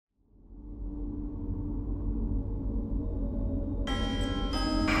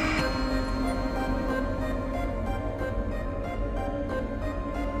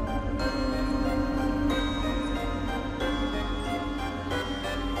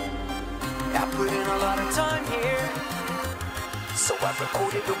a lot of time here, so I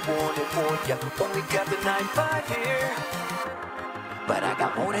recorded a warning for ya. Only got the 9-5 here, but I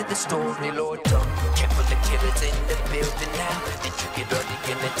got more to the story, Lord. Careful, the killer's in the building now. Did you get all the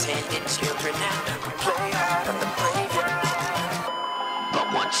unattended children out? We play hard on the playground, but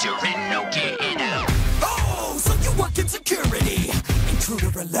once you're in, no getting out. Oh, so you work in security.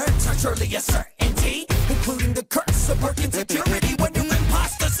 Intruder alerts are surely a certainty, including the curse of working security. When your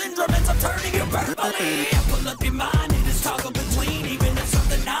imposter syndrome ends up turning you verbally, pull up your mind and it's toggle between. Even if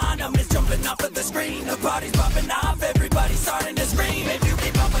something non-known is jumping off of the screen, the party's popping off, everybody's starting to scream. If you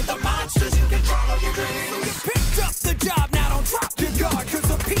keep up with the monsters, you can follow your dreams. You picked up the job, now don't drop your guard, cause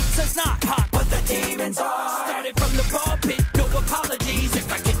the pizza's not hot, but the demons are. Started from the pulpit, no apologies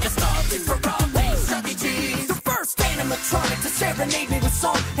if I get you started for all these strategies. The first animatronic to serenade me with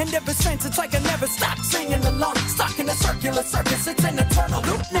song, and ever since it's like I never stopped singing along. Stuck in a circular circus, it's an eternal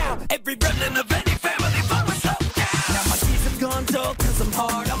loop now. Every remnant of any family fun was up down. Now my days have gone dull cause I'm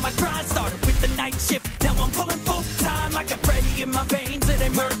hard on my grind. Started with the night shift, now I'm pulling full time. Like a Freddy in my veins, it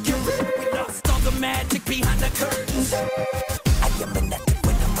ain't mercury. We lost all the magic behind the curtains. I am an actor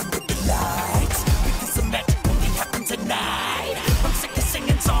when I'm under the lights, because the magic only happens at night. I'm sick of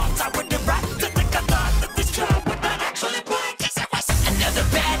singing songs I wouldn't write, to think I thought that this job would not actually work. Cause it was another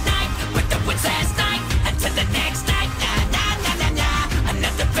bad night, but that was last night. Until the next night, nah, nah, nah, nah, nah.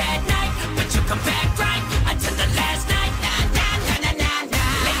 Another bad night, but you come back right. Until the last night, nah, nah, nah, nah, nah,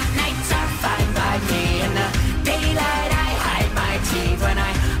 nah. Late nights are fine by me. In the daylight I hide my teeth. When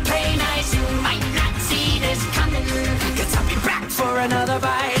I play nice, you might not see this coming, cause I'll be back for another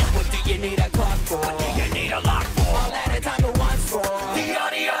bite. What do you need a clock for? What do you need a lock for? All at a time at once for the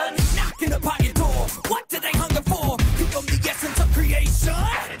audience knocking upon your door. What do they hunger for? Become the essence of creation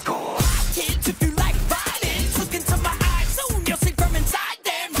at its core. Kids, if you like violence, look into my eyes, soon you'll see from inside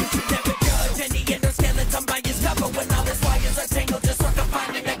them. You should never judge any endoskeleton by his cover. When all his wires are tangled, just work on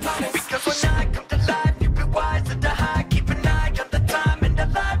finding that color. Because when I come to life, you be wiser to hide. Keep an eye on the time and the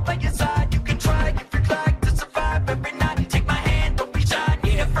light by your side. You can try if you'd like to survive every night. Take my hand, don't be shy,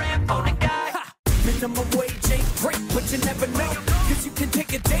 need a friend for the guy. Minimum wage ain't great, but you never know, cause you can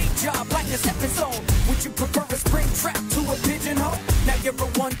take a day job like a stepping stone. Would you prefer a spring trap to a pigeonhole? Now you're a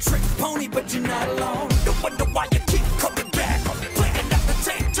one-trick pony, but you're not alone. No wonder why you keep coming back, playing at the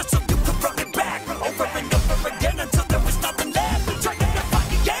tape just so you can run it back over and over again until there was nothing left. Trying to find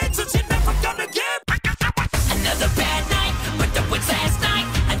the answers you're never gonna get. Another bad night, but that was last night.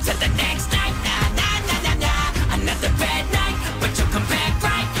 Until the next night, nah, nah, nah, nah, nah. Another bad night, but you come back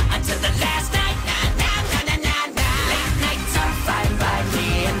right. Until the last night, nah, nah, nah, nah, nah, nah. Late nights are fine by me.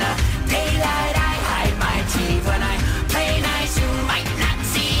 In the daylight I hide my teeth. When I play nice, you might not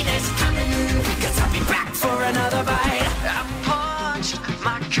see this coming, cause I'll be back for another bite. I punched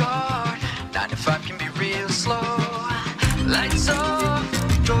my card. 9 to 5 can be real slow. Lights off,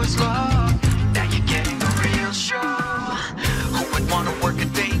 doors locked. Now you're getting a real show. Who would wanna work a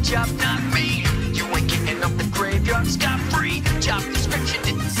day job? Not me. You ain't getting off the graveyard scot-free. Job description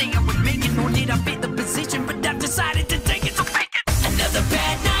didn't say I would make it, nor did I fit the position, but I've decided to take it, so fake it. Another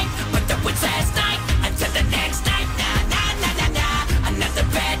bad night, but that was last night. Until the next night, nah, nah, nah, nah, nah. Another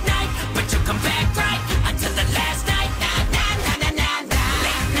bad night, but you come back right. Until the last night, nah, nah, nah, nah, nah, nah.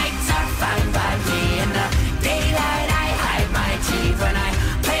 Late nights are fine by me. In the daylight I hide my teeth. When I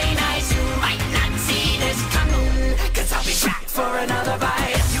play nice, you might not see this coming, cause I'll be back for another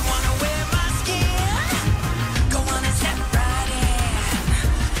bite. You wanna wear my skin? Go on and step right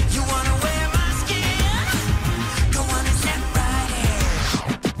in. You wanna wear my skin? Go on and step right in.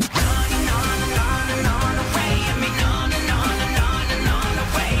 On away, I mean on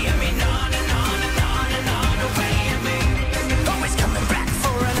away, I mean on away, I mean always coming back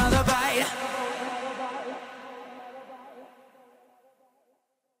for another bite.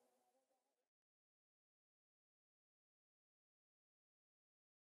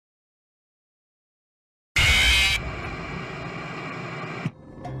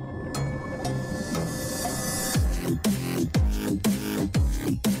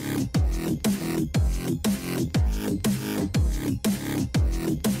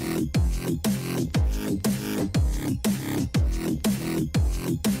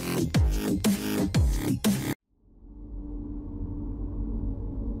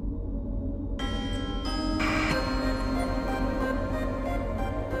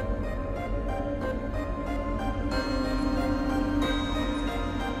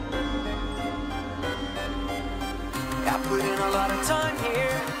 Put in a lot of time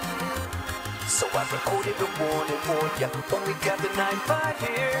here, so I recorded a warning for ya. Only got the 9-5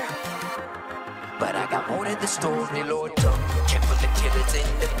 here, but I got more to the story, Lord. Careful, the killer's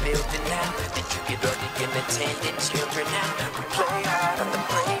in the building now. Then you get early in attendance, children out. We play hard on the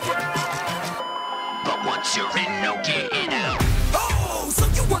playground, but once you're in, no getting out. Oh, so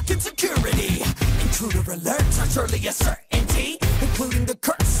you work in security. Intruder alerts are surely a certainty, including the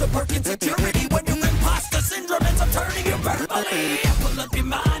curse of working security. When you're imposter syndrome ends up turning you verbally. Pull up your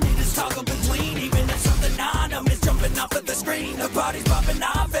mind, it is toggle between. Even if something anonymous jumping off of the screen, the body's popping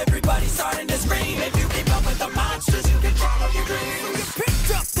off, everybody's starting to scream. If you keep up with the monsters, you can follow your dreams. You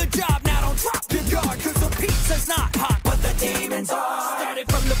picked up the job, now don't drop your guard, cause the pizza's not hot, but the demons are. Started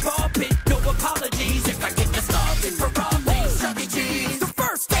from the pulpit, no apologies if I get you started for all these Chuck E. Cheese. The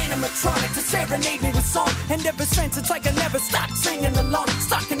first animatronic to serenade me with song, and ever since it's like I never stopped singing along.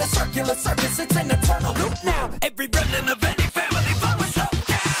 Stuck in a circular circus, it's an eternal loop now. Every remnant of any family follows up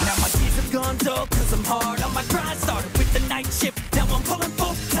down. Now my days have gone dull, cause I'm hard on my grind. Started with the night shift, now I'm pulling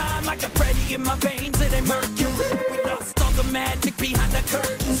full time. I got Freddy in my veins, it ain't mercury. We lost all the magic behind the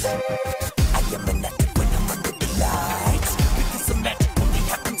curtains. I am an addict when I'm under the lights, because the magic only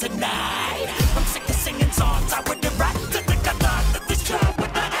happens at night. I'm sick of singing songs I wouldn't write, to think I thought that this job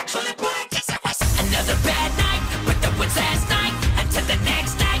would not actually bite. Another bad night, but that was last night. Until the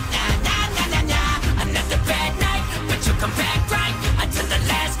next night, nah, nah, nah, nah, nah. Another bad night, but you'll come back right. Until the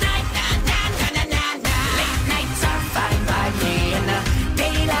last night, nah, nah, nah, nah, nah, nah. Late nights are fine by me. In the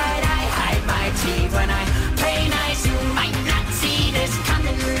daylight, I hide my teeth. When I play nice, you might not see this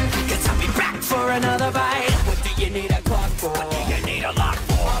coming, cause I'll be back for another bite. What do you need a clock for? What do you need a lock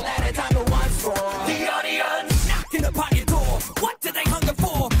for? All at a time at once for the audience knocking upon your door. What do they hunger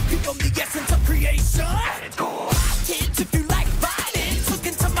for? Give them the essence of creation. Kids, if you like violence, look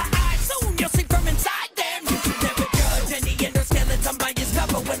into my eyes, soon you'll see from inside them. You can never judge any endoskeleton by his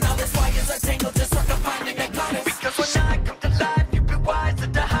cover. When all his wires are tangled, just start finding a goddess. Because when I come to life, you be wiser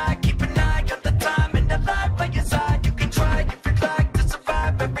to hide. Keep an eye on the time and the light by your side. You can try if you'd like to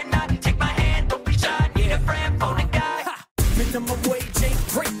survive every night. Take my hand, don't be shy, need a friend, phone a guy. Minimum wage ain't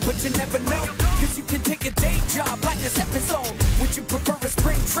great, but you never know, cause you can take a day job like a stepping stone. Would you prefer a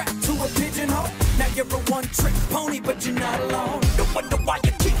spring trap to a pigeonhole? Now you're a one-trick pony, but you're not alone. No wonder why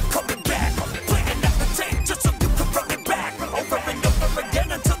you keep coming back, playing up the tape just so you can run it back over and over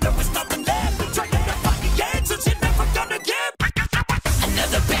again until there was nothing left. Trying to find the answers you're never gonna get.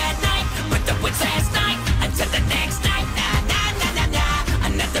 Another bad night, but that was last night. Until the next night, nah, nah, nah, nah, nah.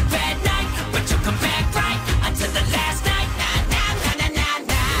 Another bad night, but you'll come back right. Until the last night, nah, nah, nah, nah, nah,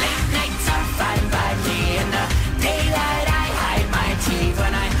 nah. Late nights are fine by me. In the daylight, I hide my teeth.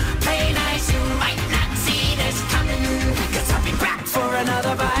 When I play nice, you might not see this coming, cause I'll be back for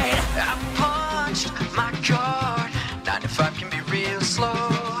another bite. I punched my card. 9 to 5 can be real slow.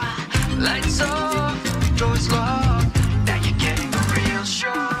 Lights off, doors locked. Now you're getting a real show.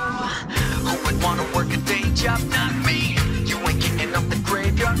 Who would wanna work a day job? Not me. You ain't getting off the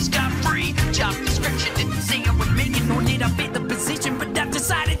graveyard scot free. Job description didn't say I would make it, nor did I fit the position, but I've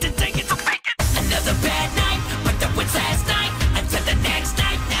decided to take it, so fake it. Another bad night, but that was last night. Until the next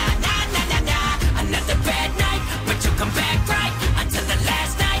night, nah, nah, nah, nah, nah. Another bad night, but you'll come back right. Until the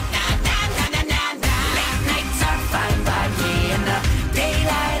last night, nah, nah, nah, nah, nah, nah. Late nights are fine by me. In the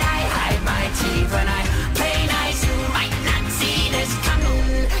daylight, I hide my teeth. When I play nice, you might not see this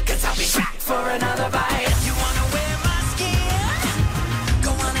coming, cause I'll be back for another bite. You wanna wear my skin?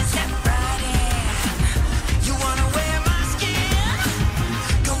 Go on and step right in. You wanna wear my skin?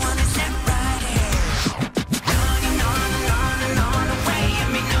 Go on and step right in. On away of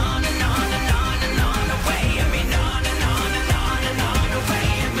me, on away of me, on away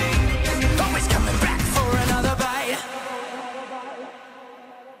of me. Always coming back for another bite.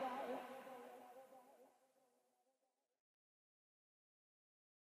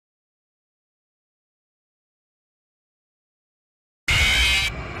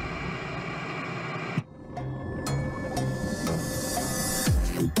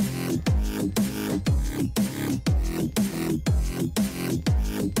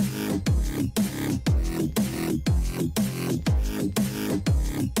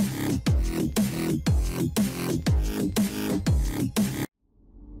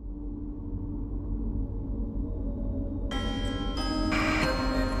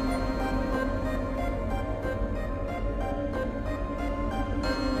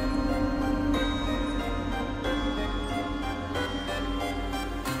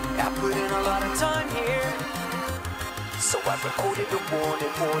 I put in a lot of time here, so I recorded a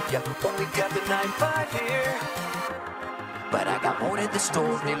warning for ya. Only got the 9-5 here, but I got more to the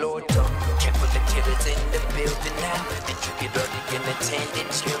story, Lord. Careful, the killers in the building now. Then you get early in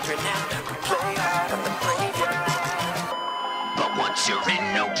attendance, children out. We play hard on the playground, but once you're in,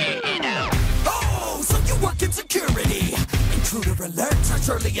 no getting out. Oh, so you work in security. Intruder alerts are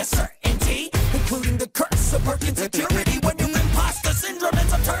surely a certainty, including the curse of work insecurity. When your imposter syndrome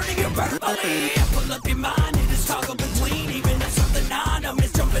ends up turning you verbally, pull up your mind, it is toggle between. Even if something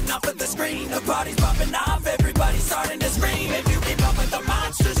anonymous jumping off of the screen, the party's popping off, everybody's starting to scream. If you keep up with the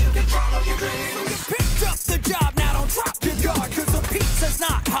monsters, you can follow your dreams. Picked up the job, now don't drop your guard, cause the pizza's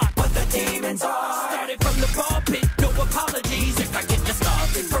not hot, but the demons are. Started from the pulpit, no apologies if I get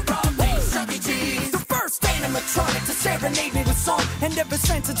nostalgic for all these Chuck E. Cheese. The first animatronic to serenade me with song, and ever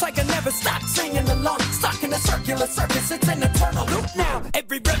since it's like I never stopped singing along. Stuck in a circular circus, it's an eternal loop now.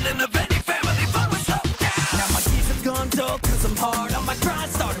 Every remnant of any family foe is up down. Now my years have gone dull, cause I'm hard on my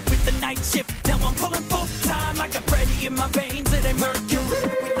grind. Started with the night shift, now I'm pulling full time. I got Freddy in my veins, it ain't mercury.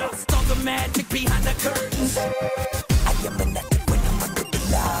 We lost all the magic behind the curtains. I am an actor when I'm under the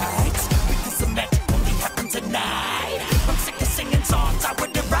lights, because the magic only happens at night. I'm sick of singing songs I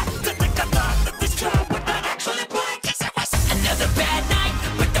wouldn't write, to think I thought that this club would not actually play. Cause it was another bad night,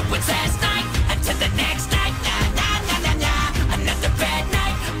 but that was last night. Until the next night, nah, nah, nah, nah, nah. Another bad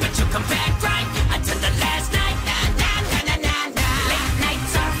night, but you'll come back right. Until the last night, nah, nah, nah, nah, nah, nah. Late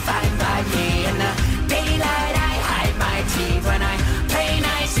nights are fine by me. In the daylight I hide my teeth. When I play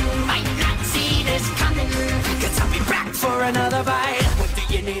nice, you might not see this coming, cause I'll be back for another bite. What do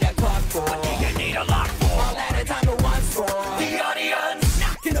you need a clock for? What do you need a lock for? All at a time at once for the audience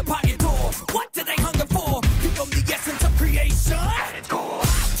knocking upon your door. What do they hunger for? Give them the essence of creation at its core.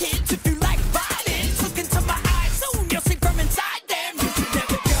 Kids, if you like violence, look into my eyes, soon you'll see from inside them. You should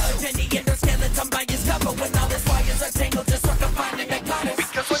never judge any endoskeleton by his cover. When all his wires are tangled, just like I'm finding a goddess.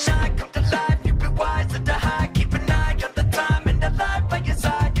 Because when I come to life, you be wiser to hide. Keep an eye on the time and the life by your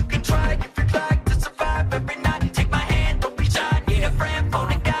side. You can try if you'd like to survive every night. Take my hand, don't be shy, need a friend,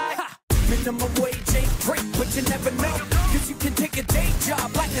 phone a guy. Minimum wage ain't great, but you never know, cause you can take a day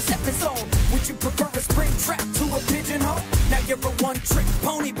job like a stepping stone. Would you prefer a spring trap to a pigeonhole? Now you're a one-trick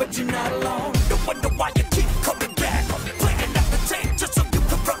pony, but you're not alone. No wonder why you keep coming back, playing up the tape just so you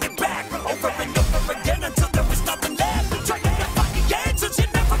can run it back over and over again until there was nothing left. Trying to find the answers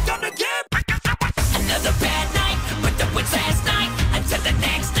you're never gonna get. Another bad night, but that was last night. Until the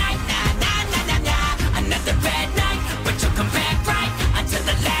next night, nah, nah, nah, nah, nah. Another bad night, but you'll come back right. Until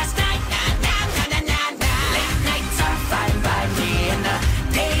the last night, nah, nah, nah, nah, nah, nah. Late nights are fine by me. In the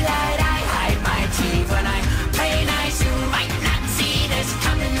daylight I hide my teeth. When I play nice, you might not see this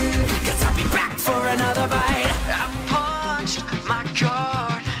coming, cause I'll be back for another bite. I punched my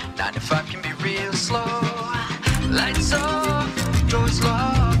card. 9 to 5 can be real slow. Lights off, doors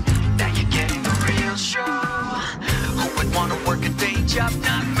locked. Now you're getting the real show. Who would wanna work a day job?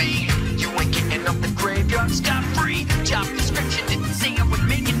 Not me. You ain't getting off the graveyard scot free. Job description didn't say I would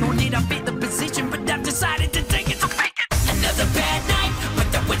make it, nor did I fit the position, but I've decided to take it to make it. Another bad night,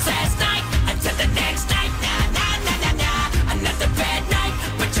 but that was last night. Until the next night, nah, nah, nah, nah, nah. Another bad night,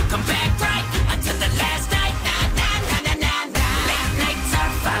 but you'll come back right. Until the last night, nah, nah, nah, nah, nah, nah. Late nights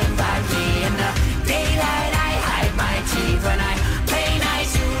are fine by me. In the daylight I hide my teeth. When I play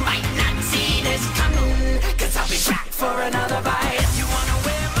nice, you might not see this coming, cause I'll be back for another bite. You wanna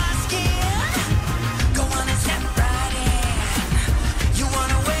wear my skin? Go on and step right in. You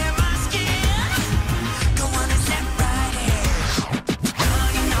wanna wear my skin? Go on and step right in.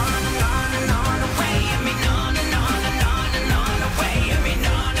 On and on and on and on away at me. On and on and on and on away at me.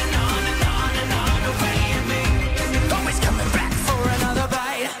 On and on and on and on away at me. Always coming back for another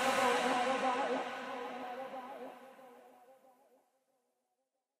bite.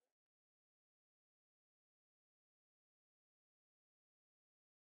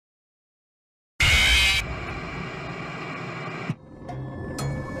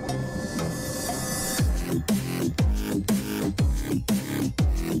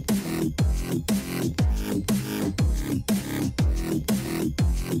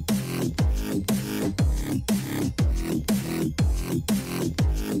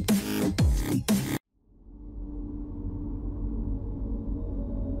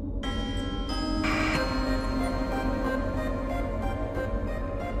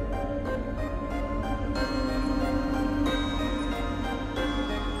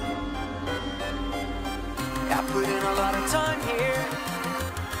 I put in a lot of time here,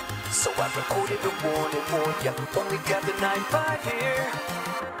 so I recorded a warning for ya. Only got the 9-5 here,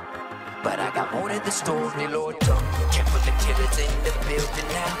 but I got more to the story, Lord. Careful, the killers in the building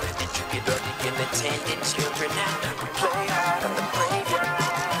now. Did you get all the unattended children now? We play hard on the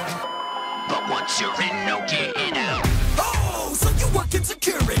playground, but once you're in, no getting out. Oh, so you work in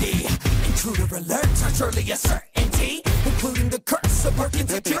security. Intruder alerts are surely a certainty, including the curse of working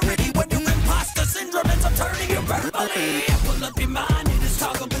security. When your imposter syndrome ends up turning you verbally, pull up your mind, it is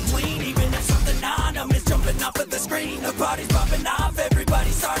toggle between. Even if something anonymous jumping off of the screen, party's popping off,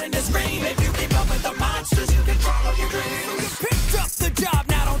 everybody's starting to scream. If you keep up with the monsters, you can follow your dreams. You picked up the job,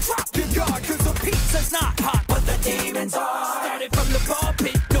 now don't drop your guard, cause the pizza's not hot, but the demons are. Started from the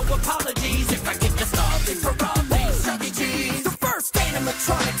pulpit, no apologies if I get nostalgic for all these Chuck E. Cheese. The first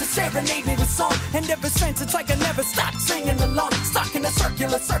animatronic to serenade me with song, and ever since it's like I never stopped singing along. Stuck in a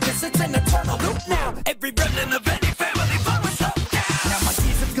circular circus, it's an eternal loop now. Every remnant of any family foe is up now. Now my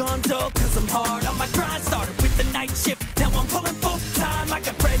days have gone dull, cause I'm hard on my grind. Started with the night shift, now I'm pulling full time. I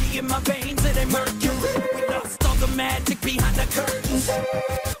got Freddy in my veins, it ain't Mercury. We lost all the magic behind the curtains.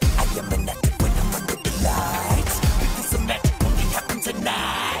 I am an actor when I'm under the lights, because the magic only happens at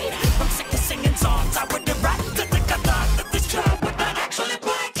night. I'm sick of singing songs I wouldn't write, to think I thought that this job would not actually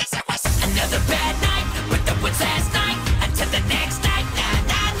play. Cause it was another bad night, but that was last night. Until the next night, nah,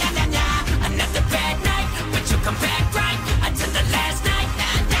 nah, nah, nah, nah. Another bad night, but you'll come back right. Until the last night,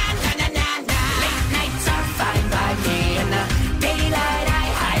 nah, nah, nah, nah, nah, nah. Late nights are fine by me. In the daylight I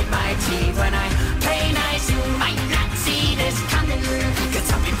hide my teeth. When I play nice, you might not see this coming, cause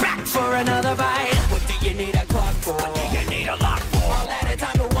I'll be back for another bite. What do you need a clock for? What do you need a lock for? All at a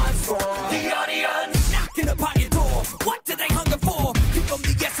time at once for the audience knocking upon your door. What do they hunger for? Give them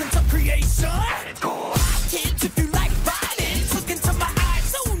the essence of creation. Kids, if you like violence, look into my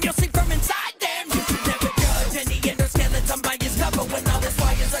eyes, soon you'll see from inside them. You can never judge any endoskeleton by his cover. When all his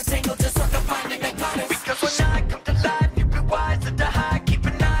wires are tangled, just sort of finding the colors. Because when I come to life, you be wiser to hide. Keep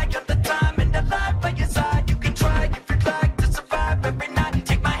an eye on the time and the light by your side. You can try if you'd like to survive every night.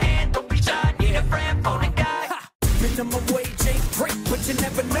 Take my hand, don't be shy, need a friend, phone a guy. Minimum wage ain't great, but you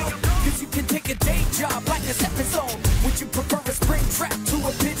never know, cause you can take a day job like a stepping stone. Would you prefer a spring trap to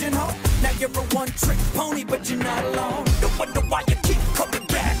a pigeonhole? Now you're a one-trick pony, but you're not alone. No wonder why you keep coming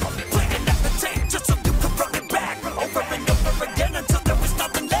back, playing at the tape just so you can run it back over and over again until there was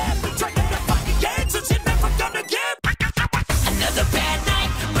nothing left. Trying to find the answers you're never gonna get. Another bad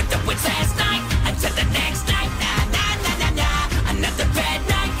night, but that was last night. Until the next night, nah, nah, nah, nah, nah. Another bad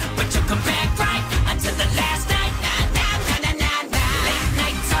night, but you'll come back right. Until the last night, nah, nah, nah, nah, nah, nah. Late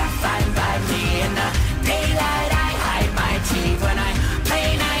nights are fine by me. In the daylight I hide my teeth. When I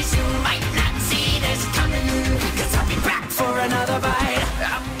play nice, you might not see this coming, cause I'll be back for another bite.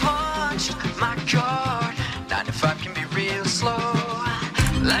 I punched my card. 9 to 5 can be real slow.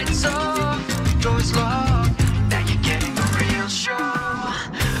 Lights off, doors locked. Now you're getting a real show.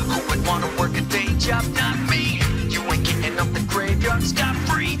 Who would wanna work a day job? Not me. You ain't getting off the graveyard scot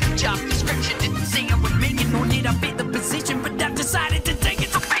free. Job description didn't say I would make it, nor did I fit the position, but I've decided to take it,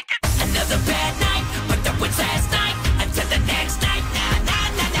 so make it. Another bad night, but that was last night. Until the next night, nah, nah,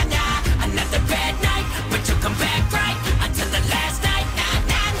 nah, nah, nah. Another bad night, but you'll come back right. Until the last night, nah,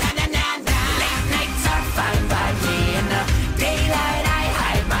 nah, nah, nah, nah, nah. Late nights are fine by me. In the daylight I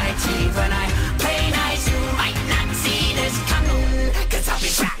hide my teeth. When I play nice, you might not see this coming, cause I'll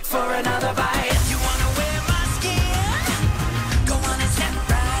be back for another bite. You wanna wear my skin? Go on and step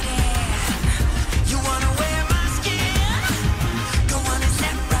right in. You wanna wear my skin? Go on and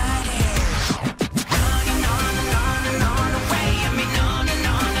step right in. On and on and on and on away. I mean on and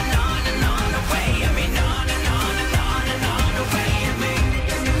on and on and on away. I mean on and on and on and on away. I mean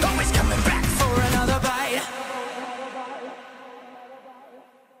always coming back for another bite.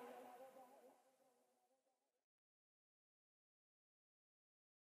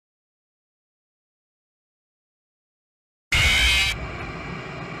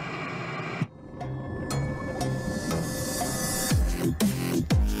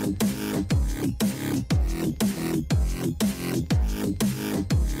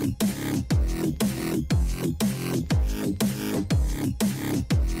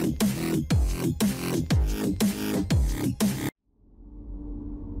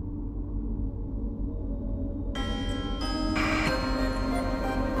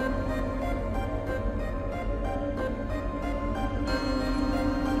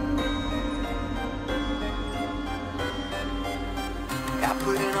 I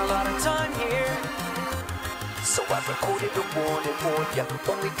put in a lot of time here, so I recorded a warning for ya.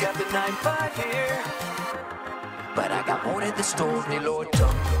 Only got the 9-5 here, but I got more to the story, Lord.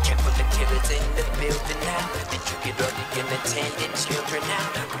 Careful, the killers in the building now. Did you get early in attending children now?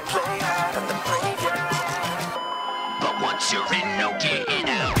 We play hard on the graveyard, but once you're in, no getting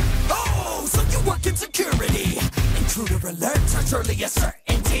out. Oh, so you work in security. Intruder alerts are surely a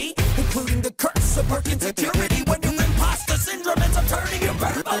certainty, including the curse of working security. When you're imposter syndrome ends up turning you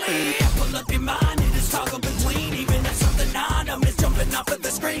verbally. Pull up your mind, it is toggle between. Even if something anonymous jumping off of the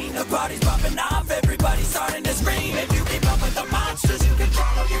screen. The party's popping off, everybody's starting to scream. If you keep up with the monsters, you can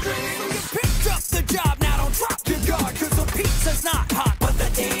follow your dreams. You picked up the job, now don't drop your guard, cause the pizza's not hot, but the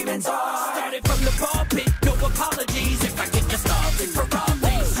demons are. Started from the pulpit, no apologies if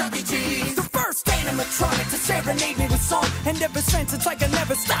And ever since, it's like I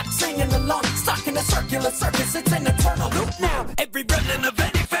never stopped singing along. Stuck in a circular circus, it's an eternal loop now. Every remnant of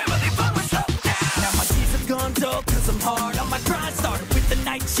any family fun was up now. Now my days have gone dull, cause I'm hard on my grind. Started with the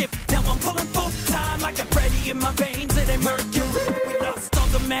night shift, now I'm pulling full time. Like a Freddy in my veins, it ain't mercury. We lost all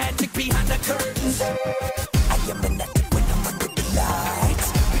the magic behind the curtains. I am an actor when I'm under the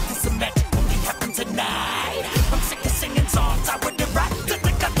lights, because the magic only happened tonight. I'm sick of singing songs I wouldn't write. To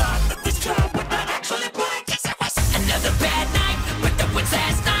think I thought that this job would not actually work. Cause it was another bad night, but that was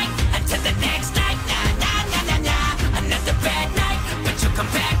last night. Until the next night, nah, nah, nah, nah, nah. Another bad night, but you'll come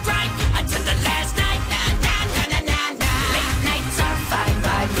back right. Until the last night, nah, nah, nah, nah, nah, nah. Late nights are fine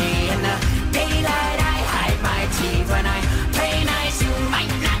by me. In the daylight I hide my teeth. When I play nice, you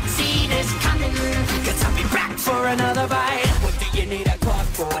might not see this coming. Cause I'll be back for another bite. What do you need a clock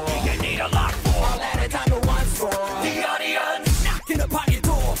for? What do you need a lock for? All at a time at once for the audience knocking upon your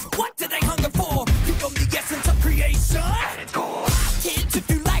door. What do they hunger for? You know the essence of creation at its core. Kids, if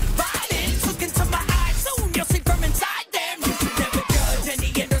you like violence, look into my eyes. Soon you'll see from inside them. You should never judge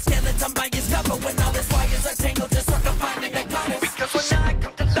any endoskeleton by its cover. When all its wires are tangled, just work on finding the colors. Because when I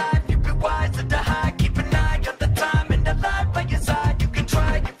come to life, you be wiser to hide. Keep an eye on the time and the light by your side. You can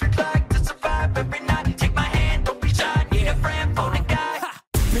try if you'd like to survive every night. Take my hand, don't be shy. Need a friend, phone a guy.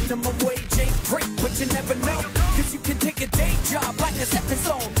 Minimum wage ain't great, but you never know. Cause you can take a day job like a stepping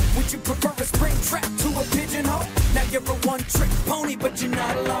stone. Would you prefer a spring trap to a pigeonhole? Now you're a one-trick pony, but you're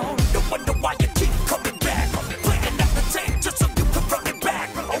not alone. No wonder why you keep coming back. Playing up the tape just so you can run it back.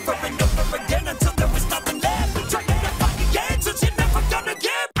 Over and over again until there was nothing left. Trying to find the answers you're never gonna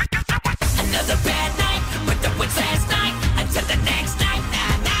get. Another bad night, but that was last night. Until the next night,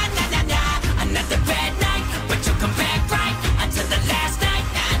 nah, nah, nah, nah, nah. Another bad night, but you'll come back right. Until the last night,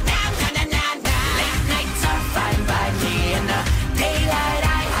 nah, nah, nah, nah, nah, nah. Late nights are fine by me. In the daylight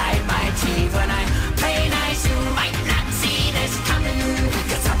I hide my teeth. When I play nice, you might not see this coming.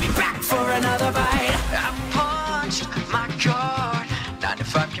 Cause I'll be back for another bite. I punched my card. 9 to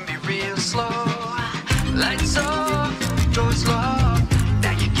 5 can be real slow. Lights off, doors locked.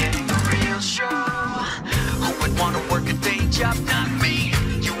 Now you're getting a real show. Who would wanna work a day job? Not me.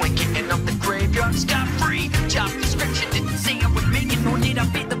 You ain't getting off the graveyard scot-free. Job description didn't say I would make it, nor did I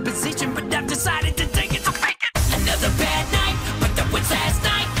fit the position, but I've decided to take it, so fake it. Another bad night, but that was last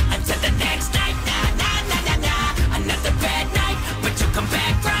night. Until the next night, nah, nah, nah, nah, nah. Another bad night, but you'll come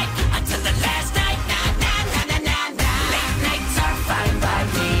back right. Until the last night, nah, nah, nah, nah, nah, nah. Late nights are fine by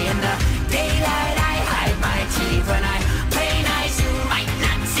me. In the daylight I hide my teeth. When I play nice, you might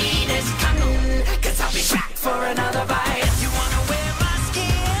not see this coming. Cause I'll be back for another bite. You wanna wear my skin?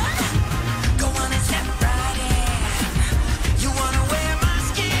 Go on and step right in. You wanna wear my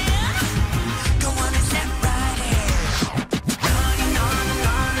skin? Go on and step right in.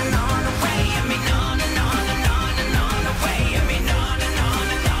 On away, I mean on away, I mean on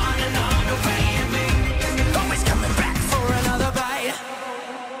away, I mean always coming back for another bite.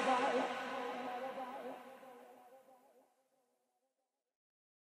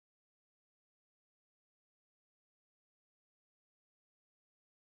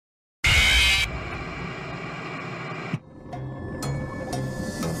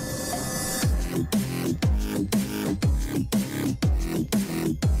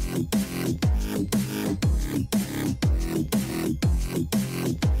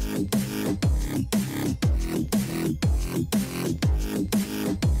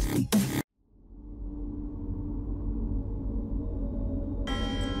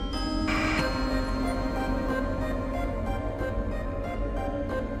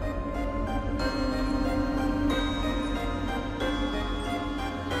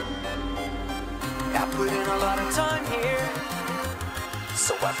 I put in a lot of time here,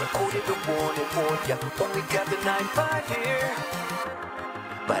 so I recorded a warning for ya. Only got the 9-5 here,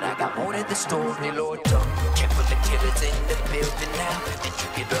 but I got more than the story, Lord. Careful, the killer's in the building now. Did you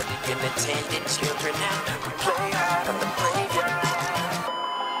get early in attending children now? We play hard on the playground,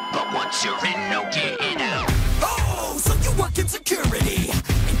 but once you're in, no getting out. Oh, so you work in security.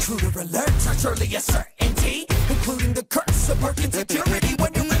 Intruder alerts are surely a certainty, including the curse of working security.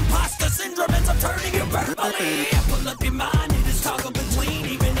 When you're imposter syndrome ends up turning you verbally. Pull up your mind, it is toggle between.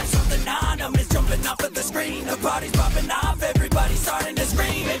 Even if something anonymous jumping off of the screen, the party's popping off, everybody's starting to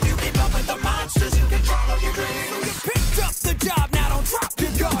scream. If you keep up with the monsters, you can follow your dreams. You picked up the job, now don't drop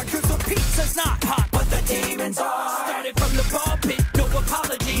your guard. Cause the pizza's not hot, but the demons are. Started from the pulpit, no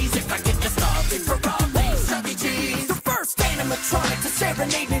apologies. If I get the starving for all these Chuck E. Cheese. The first animatronic to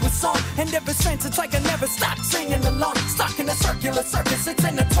serenade me with song. And ever since, it's like I never stopped singing along. Stuck in a circular circus, it's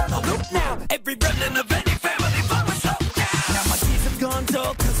an eternal loop now. Every remnant of any family fun was up now. Now my days have gone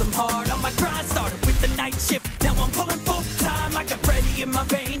dull, cause I'm hard on my grind. Started with the night shift, now I'm pulling full time. I got Freddy in my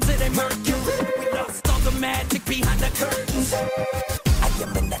veins, it ain't mercury. We lost all the magic behind the curtains. I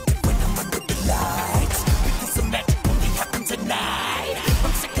am an addict when I'm under the lights, because the magic only happens at night.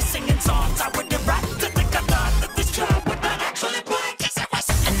 I'm sick of singing songs I wouldn't write, to think I thought that this job would not actually work. Cause it was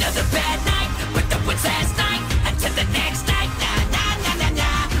another bad night, but that was last night. Until the next night, nah, nah, nah, nah,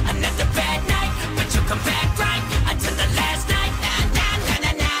 nah. Another bad night, but you'll come back right. Until the last night, nah, nah, nah,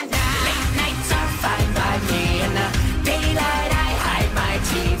 nah, nah, nah. Late nights are fine by me. In the daylight I hide my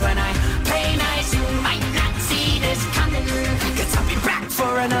teeth. When I play nice, you might not see this coming, cause I'll be back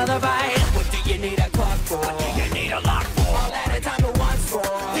for another bite. What do you need a clock for? What do you need a lock for? All at a time at once for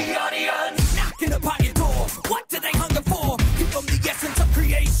the audience knocking upon your door. What do they hunger for? Give them the essence of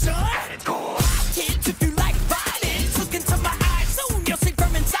creation at its core. Kids, if you like violence, look into my eyes, soon you'll see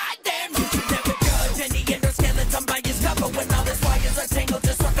from inside them. You should never judge any endoskeleton by his cover. When all his wires are tangled,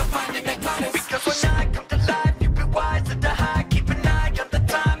 just work on finding the corners. Because when I come to life, you be wiser to hide. Keep an eye on the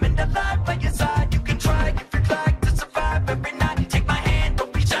time and the light by your side. You can try if you'd like to survive every night. Take my hand,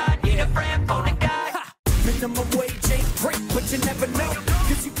 don't be shy, need a friend, phone a guy. Minimum wage ain't great, but you never know,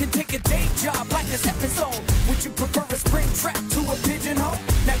 cause you can take a day job like a stepping stone. Would you prefer a spring trap to a pigeonhole?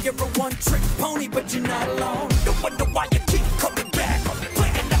 Now you're a one-trick pony, but you're not alone. No wonder why you keep coming back,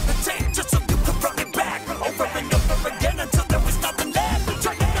 playing up the tape just so you can run it back over and over again until there was nothing left.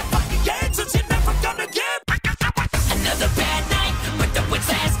 Trying to find the answers you're never gonna get. Another bad night, but that was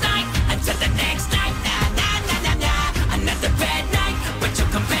last night. Until the next night, nah, nah, nah, nah, nah. Another bad night, but you'll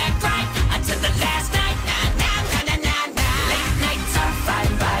come back right. Until the last night, nah, nah, nah, nah, nah, nah. Late nights are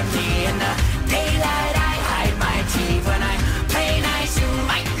fine by me. In the daylight I hide my teeth. When I play nice, you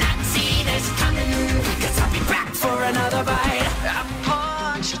might not see this coming, cause I'll be back for another bite. I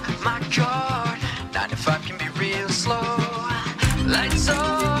punched my card. 9 to 5 can be real slow. Lights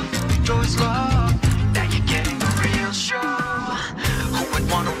off, doors locked. Now you're getting a real show. Who would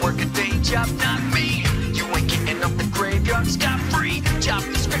wanna work a day job? Not me. You ain't getting off the graveyard scot-free. Job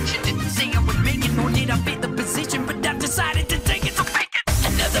description didn't say I would make it, nor did I fit the position, but I've decided to take it, so fake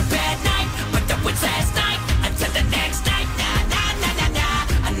it. Another bad night, but that was last night. Until the next night, nah, nah, nah, nah,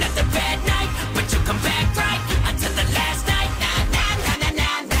 nah. Another bad night, but you'll come back right. Until the last night, nah, nah, nah, nah,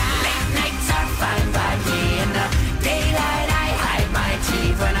 nah, nah. Late nights are fine by me. In the daylight I hide my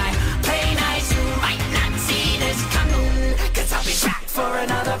teeth. When I play nice, you might not see this coming, cause I'll be back for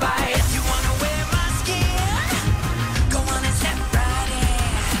another bite. You wanna wear my skin? Go on and step right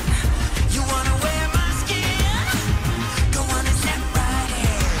in. You wanna wear my skin? Go on and step right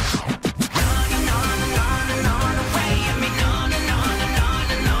in. On away of me, on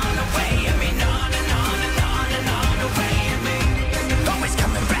away of me, on away of me. Always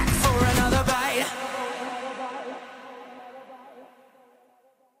coming back for another bite.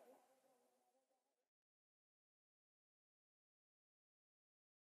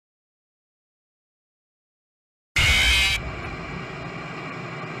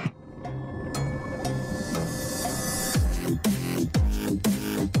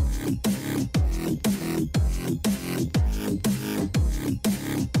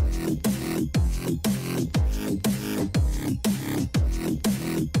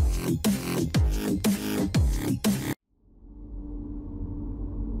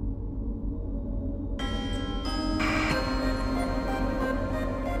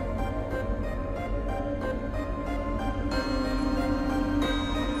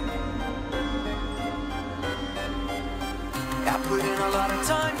 I put in a lot of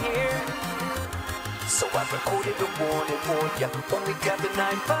time here, so I recorded a warning for ya. Only got the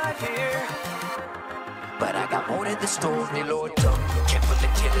 9-5 here, but I got more than the story, Lord. Careful, the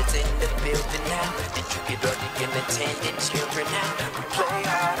killers in the building now. Did you get all the attendance hearing out? We play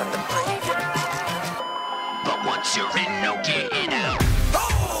hard on the playground, but once you're in, no getting out.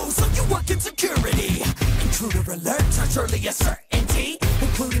 Oh, so you work in security. Intruder alerts are surely a certainty,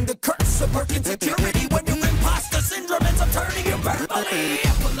 including the curse of working security. When you're imposter syndrome ends up turning you verbally.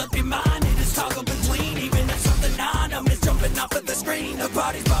 Pull up your mind, it is toggle between. Even if something anonymous jumping off of the screen. The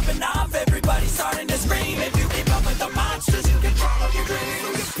party's popping off, everybody's starting to scream. If you keep up with the monsters, you can follow your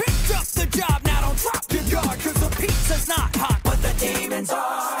dreams. You picked up the job, now don't drop your guard, cause the pizza's not hot, but the demons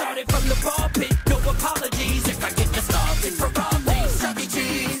are. Started from the pulpit, no apologies if I get nostalgic for all these Chuck E.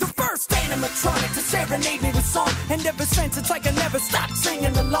 Cheese. The first animatronic to serenade me with song, and ever since it's like I never stopped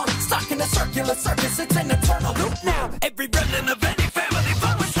singing along. Stuck in a circular circus, it's an eternal loop now. Every remnant of any family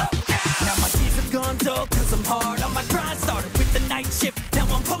fun was up down. Now my tears have gone dull, cause I'm hard on my grind. Started with the night shift, now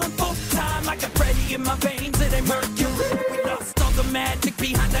I'm pulling full time. I got Freddy in my veins, it ain't mercury. We lost all the magic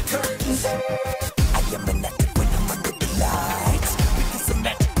behind the curtains. I am an addict when I'm under the lights, because the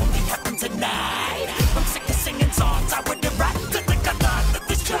magic only happens at night. I'm sick of singing songs I wouldn't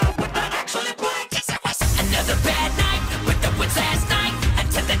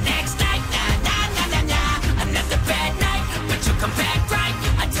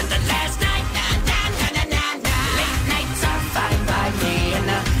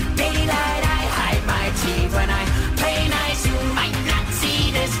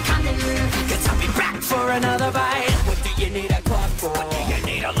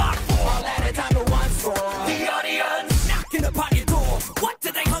a lot for. All at a time at once for the audience. Knocking upon your door. What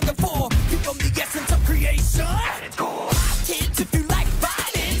do they hunger for? Give them the essence of creation at its core. Kids, if you like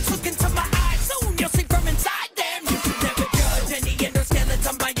violence, look into my eyes, soon you'll see from inside them. You should never judge any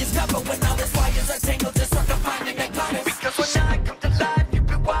endoskeleton by its cover. When all his wires are tangled, just start to finding a goddess. Because when I come to life, you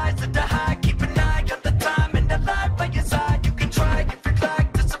be wise to the high. Keep an eye on the time and the light by your side. You can try if you'd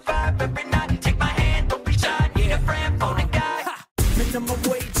like to survive every night. Take my hand, don't be shy, need a friend, phone a guy. Minimum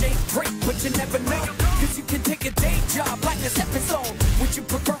wage ain't great, but you never know. Cause you can take a day job like a stepping stone. Would you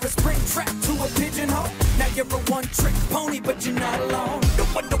prefer a spring trap to a pigeonhole? Now you're a one-trick pony, but you're not alone. No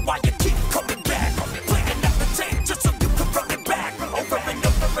wonder why you keep coming back. Playing up the tape just so you can run it back. Over and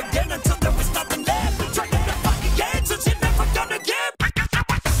over again until there was nothing left. Trying to find the answers you're never gonna get.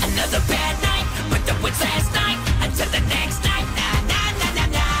 Another bad night, but that was last night. Until the next night, nah, nah, nah,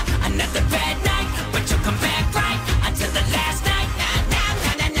 nah, nah. Another bad night, but you'll come back right. Until the last night, nah, nah,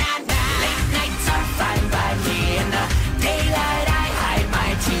 nah, nah, nah, nah. Late nights are fine by me. In the daylight, I hide my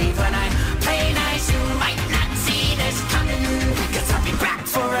teeth. When I play nice, you might not see this coming. Cause I'll be back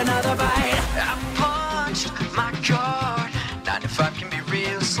for another bite. I punched my card. 9 to 5 can be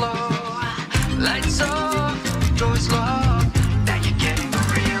real slow. Lights off, doors locked. Now you're getting the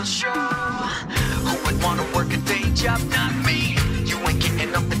real show. Who would wanna work a day job? Not me. You ain't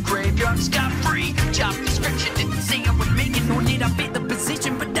getting off the graveyard scot free. Job description didn't say I would make it, nor did I fit the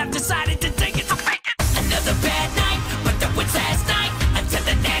position, but I've decided to take it, so fake it. Another bad night, but that was last night. Until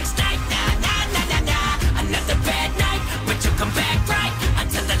the next night, nah, nah, nah, nah, nah. Another bad night, but you'll come back right.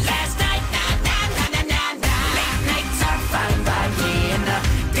 Until the last night, nah, nah, nah, nah, nah, nah. Late nights are fine by me. In the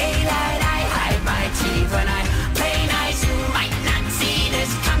daylight, I hide my teeth. When I play nice, you might not see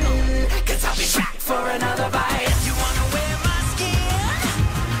this coming. Cause I'll be back for another bite. You wanna wear my skin?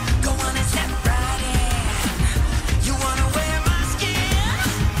 Go on and step right in. You wanna wear my skin?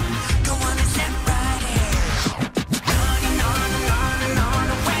 Go on and step right in. On and on and on and on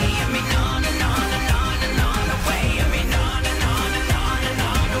away. I mean on and on and on and on away. I mean on and on and on and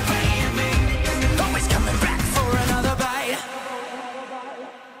on away. I mean Always coming back for another bite.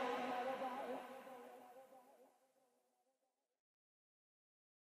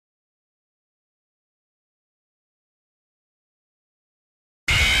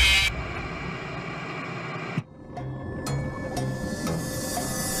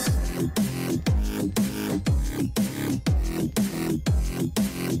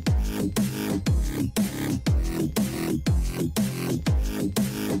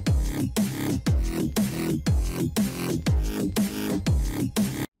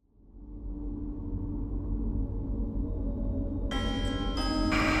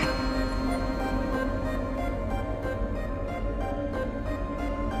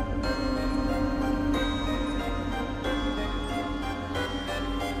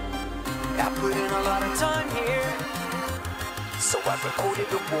 I put in a lot of time here, so I recorded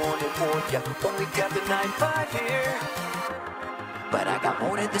a warning for ya. Only got the 9-5 here, but I got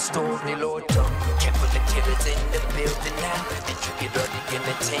more to the story, Lord. Careful the killers in the building now. They triggered all the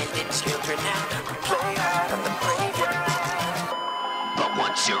unattended children now. We play hard on the graveyard, but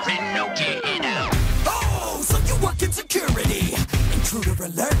once you're in, no getting out. Oh, so you work in security. Intruder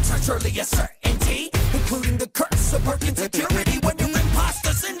alerts are surely a certainty, including the curse of working security. When you're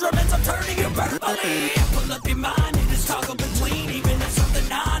imposter syndrome ends up turning you verbally. Pull up your mind and just toggle between. Even if something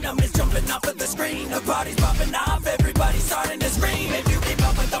anonymous jumping off of the screen. The party's popping off, everybody's starting to scream. If you keep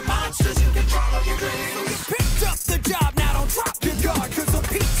up with the monsters, you can follow your dreams. So you picked up the job, now don't drop your guard. Cause the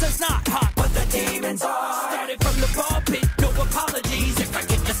pizza's not hot, but the demons are. Started from the pulpit, no apologies. If I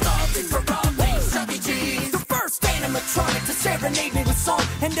get the started for all things Chuck E. Cheese. The first animatronic to serenade me with song.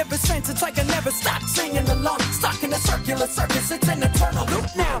 And ever since it's like I never stopped singing along. Stuck in a circular circus, it's an eternal loop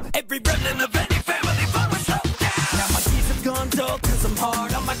now. Every remnant of any family fun was so down. Now my years have gone dull cause I'm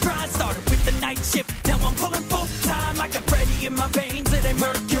hard on my grind. Started with the night shift, now I'm pulling full time. I got Freddy in my veins, it ain't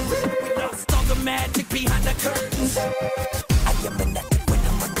mercury. We lost all the magic behind the curtains. I am an actor when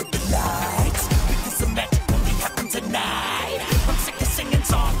I'm under the lights, because the magic only happens at night. I'm sick of singing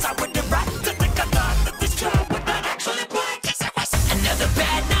songs I wouldn't write. To think I thought that this club would not actually play. another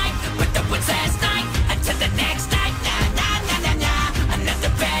bad night, but that was last night. Until the next night, nah, nah, nah, nah, nah.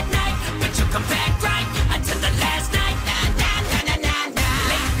 Another bad night, but you'll come back right. Until the last night, nah, nah, nah, nah, nah,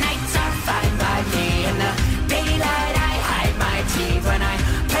 nah. Late nights are fine by me. In the daylight, I hide my teeth.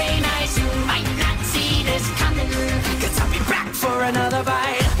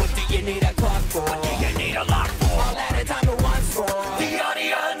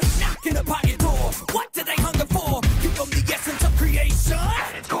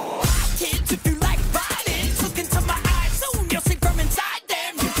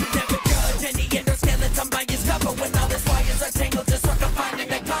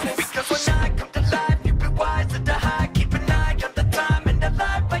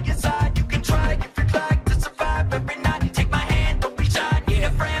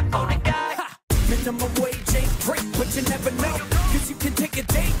 minimum wage ain't great, but you never know, cause you can take a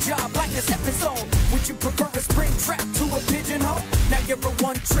day job like a stepping stone. Would you prefer a spring trap to a pigeonhole? Now you're a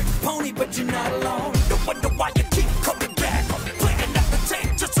one-trick pony, but you're not alone. No wonder why you keep coming back, playing up the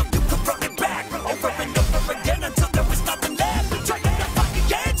tape just so you can run it back over and over again until there was nothing left. Trying to find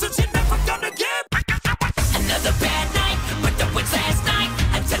the answers you're never gonna get. Another bad night, but that was last night.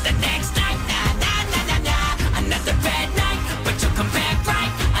 Until the next night, nah, nah, nah, nah, nah. Another bad night, but you'll come back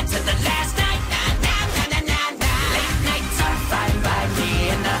right. Until the last night, nah, nah, nah, nah, nah, nah. Late nights are fine by me.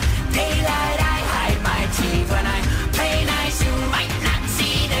 In the daylight, I hide my teeth. When I play nice, you might not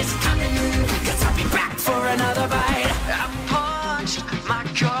see this coming, cause I'll be back for another bite. I punched my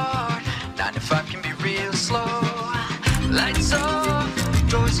card. 9 to 5 can be real slow. Lights off,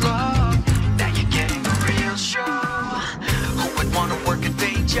 doors locked. Now you're getting a real show. Who would wanna work a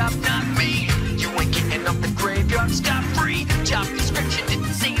day job? Not me. You ain't getting off the graveyard scot free. Job description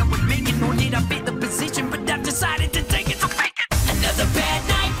didn't say I would make it, nor did I fit the position, but I've decided to take it to fake it. Another bad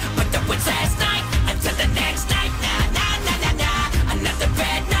night, but that was last night. Until the next night, nah, nah, nah, nah, nah. Another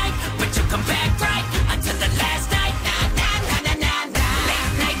bad night, but you'll come back right. Until the last night, nah, nah, nah, nah, nah, nah.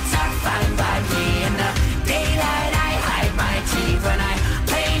 Late nights are fine by me. In the daylight, I hide my teeth. When I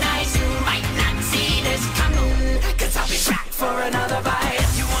play nice, you might not see this coming, cause I'll be back for another bite.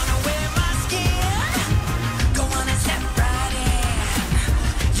 You wanna wear my skin? Go on and step right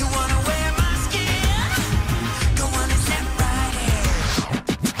in. You wanna wear my skin? Go on and step right in.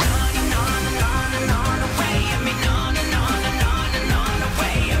 On and on and on and on away. I mean on and on and on and on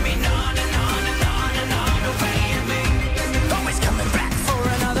away. I mean on and on and on and on away. I mean Always coming back for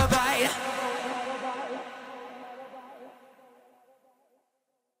another bite.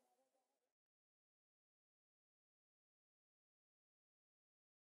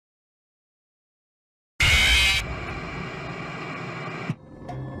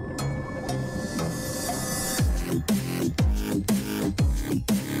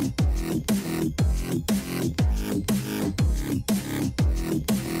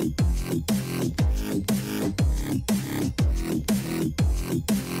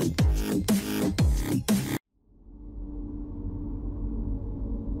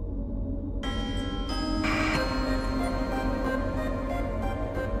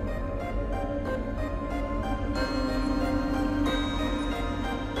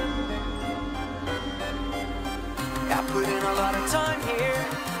 I put in a lot of time here,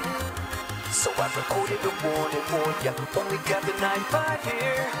 so I recorded a warning for ya. Only got the 9-5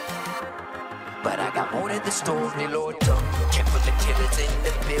 here, but I got more to the story, Lord. Careful, the killers in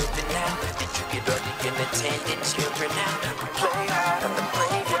the building now. Did you get all the unattended children now? We play hard on the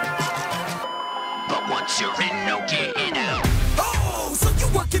playground, but once you're in, no getting out. Oh, so you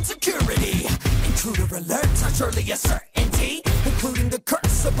work in security. Intruder alerts are surely a certainty, including the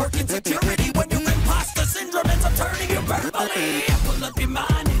curse of working security. When you're imposter syndrome ends up turning you verbally. Pull up your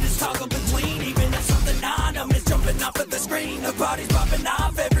mind, it is toggle between. Even if something anonymous jumping off of the screen, the body's popping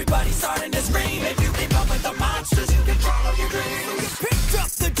off, everybody's starting to scream. If you keep up with the monsters, you can follow your dreams. You picked up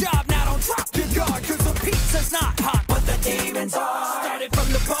the job, now don't drop your guard, cause the pizza's not hot, but the demons are. Started from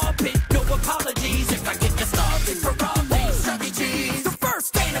the pulpit, no apologies if I get you started for all these Chuck E. Cheese. The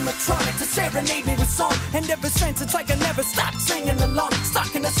first animatronic to serenade me with song, and ever since it's like I never stopped singing along.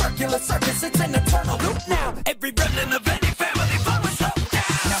 Stuck in a circular circus, it's an eternal loop now. Every remnant of any family flow is low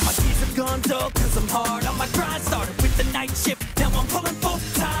down. Now my days have gone dull cause I'm hard on my grind. Started with the night shift, now I'm pulling full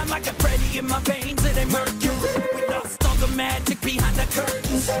time. I got Freddy in my veins, it ain't mercury. We lost all the magic behind the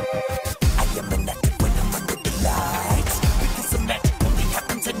curtains. I am an actor when I'm under the lights, because the magic only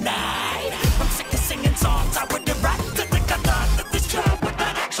happens at night. I'm sick of singing songs I wouldn't write to think I thought that this job would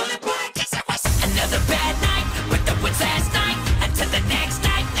not actually work, cause it was another bad night, but that was last night. Until the next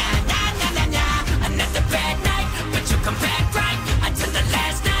night, nah, nah, nah, nah, nah. Another bad night, but you'll come back right. Until the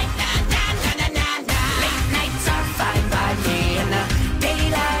last night, nah, nah, nah, nah, nah, nah. Late nights are fine by me. In the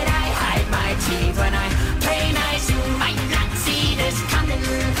daylight, I hide my teeth. When I play nice, you might not see this coming,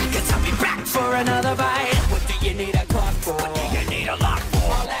 cause I'll be back for another bite. What do you need a clock for? What do you need a lock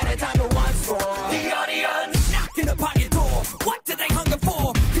for? All at a time at once for The audience knocking upon your door. What do they hunger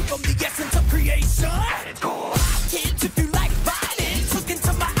for? Give them the essence of creation. at its core. Kids, if you like violence, look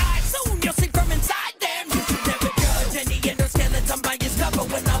into my eyes, soon you'll see from inside them. You should never judge any endoskeleton by its cover.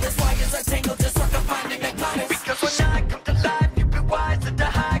 When all its wires are tangled, just work on finding the colors. Because when I come to life, you be wise to the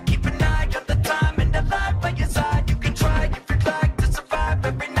high. Keep an eye on the time and the light by your side. You can try if you'd like to survive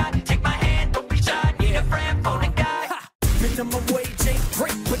every night. Take my hand, don't be shy. Need a friend, phone a guy.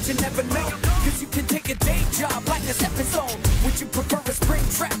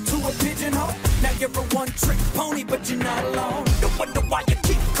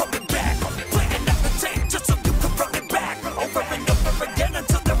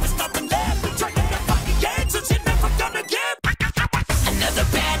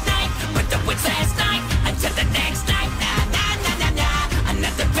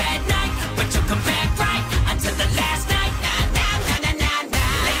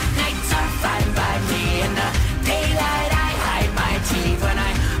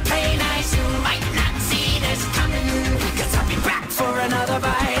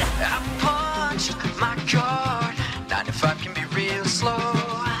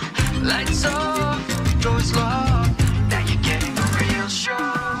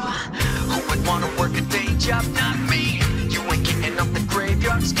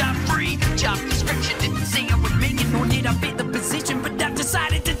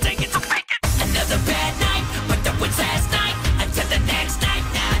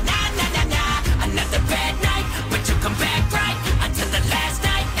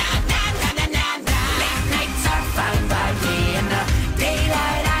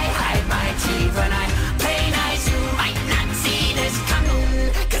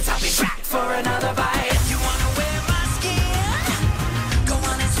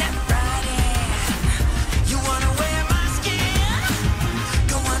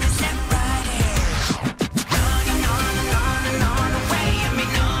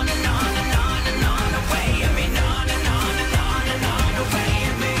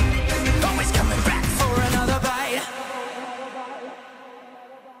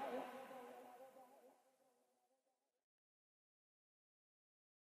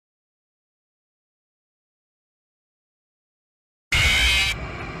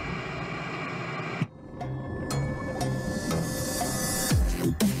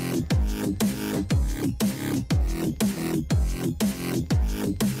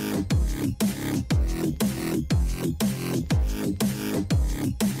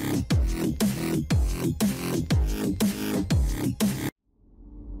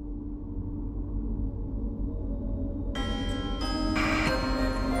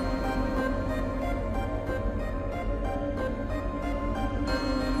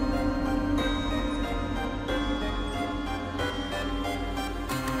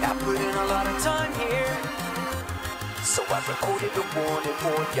 a lot of time here, so I recorded a warning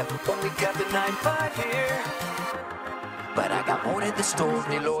for ya. Only got the 9-5 here, but I got more to the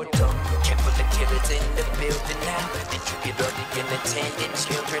story, Lord. Careful, the killers in the building now. Did you get all the unattended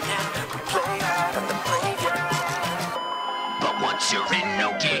children now? We play hard on the playground, but once you're in,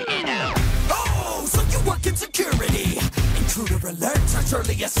 no getting out. Oh, so you work in security. Intruder alerts are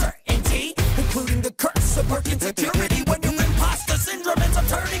surely a certainty, including the curse of working security. When your imposter syndrome ends up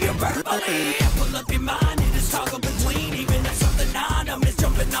turning you verbally. Pull up your mind, it is toggle between. Even if something on is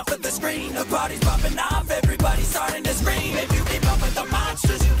jumping off of the screen. The party's popping off, everybody's starting to scream. If you keep up with the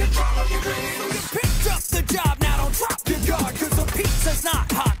monsters, you can follow your dreams. So you picked up the job, now don't drop your guard, cause the pizza's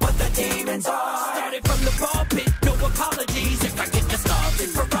not hot, but the demons are. Started from the pulpit, no apologies if I get you started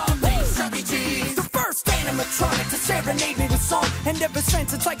for all these Chuck E. Cheese. The first animatronic to serenade me with song, and ever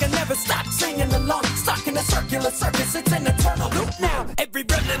since it's like I never stopped singing along. Stuck in a circular circus, it's an eternal loop now. Every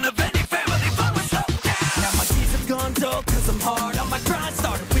remnant of any family flowers up now. Now my days have gone dull cause I'm hard on my grind.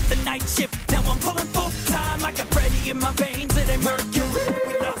 Started with the night shift, now I'm pulling full time. I got Freddy in my veins, it ain't mercury.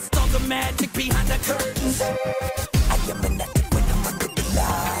 We lost all the magic behind the curtains. I am an actor when I'm under the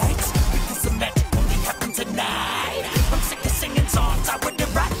lights, because the magic only happened tonight. I'm sick of singing songs I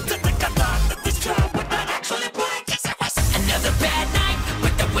wouldn't write, to think I thought that this job would not actually work. Yes, it was Another bad night,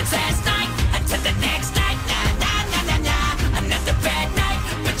 but that was last night. Until the next night, nah, nah, nah, nah, nah. Another bad night,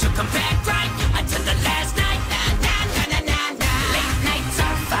 but you'll come back right. Until the last night, nah, nah, nah, nah, nah, nah. Late nights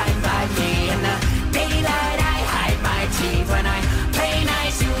are fine by me. In the daylight, I hide my teeth. When I play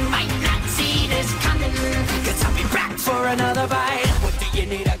nice, you might not see this coming, cause I'll be back for another bite. What do you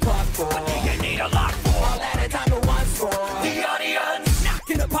need a clock for? What do you need a lock for? All at a time at once for The audience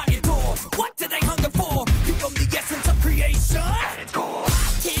knocking upon your door. What do they hunger for? Give them the essence of creation. at its core.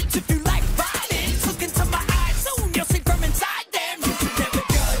 Kids, if you like violence, look into my eyes, soon you'll see from inside them. You should never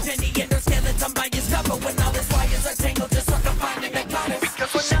judge any endoskeleton by his cover. When all his wires are tangled, just like a finding a goddess.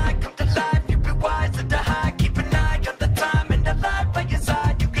 Because when I come to life, you be wiser to hide. Keep an eye on the time and the light by your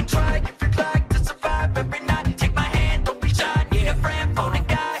side. You can try if you'd like to survive every night. Take my hand, don't be shy, need a friend, phone a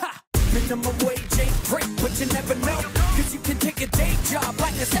guy. Minimum wage ain't great, but you never know, cause you can take a day job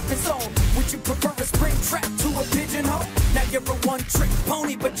like a stepping stone. Would you prefer a spring trap to a pigeonhole? Now you're a one-trick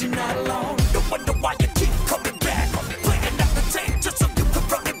pony, but you're not alone. No wonder why you keep coming back, playing out the tape just so you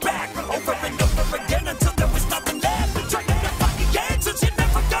could run it back over and over again until there was nothing left. And trying to find the answers you're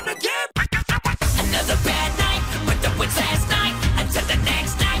never gonna get. Another bad night, but that was last night. Until the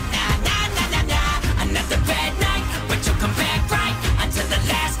next night, nah, nah, nah, nah, nah. Another bad night, but you'll come back right. Until the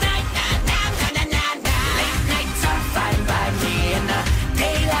last night, nah, nah, nah, nah, nah, nah. Late nights are fine by me. In the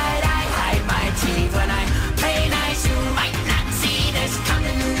daylight, I hide my teeth. When I play nice, you might not see this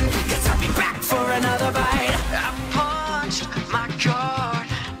coming, cause I'll be back for another bite. I punched my card.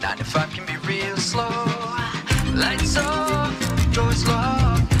 9 to 5 can be real slow. Lights off, doors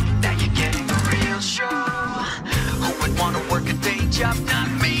locked. Now you're getting a real show. Who would wanna work a day job? Not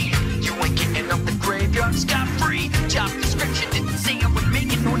me. You ain't getting off the graveyard scot free. Job description didn't say I would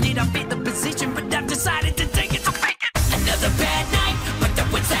make it, nor did I fit the position, but I've decided to take it, so fake it. Another bad night, but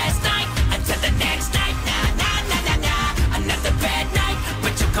that was last night. Until the next night, nah, nah, nah, nah, nah. Another bad night,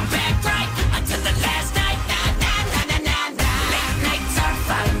 but you'll come back right. Until the last night, nah, nah, nah, nah, nah, nah. Late nights are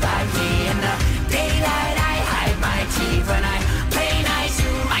fine by me. In the daylight, I hide my teeth. When I play nice,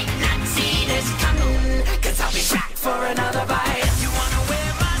 you might not see this coming, cause I'll be back for another bite. You wanna wear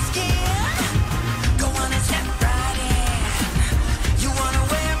my skin? Go on and step right in. You wanna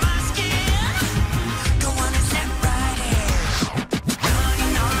wear my skin? Go on and step right in. On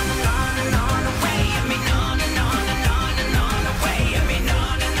and on away at me, on and on and on and on away at me,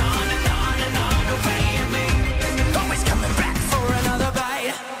 on and on and on and on away at me. Always coming back for another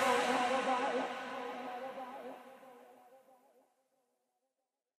bite.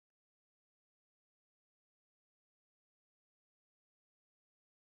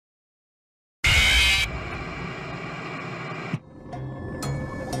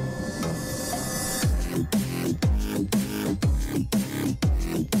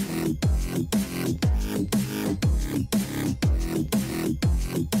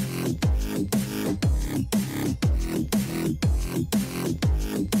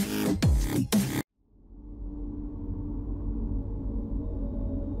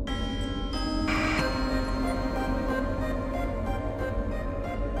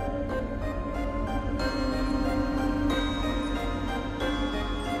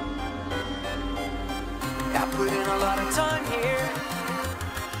 I put in a lot of time here,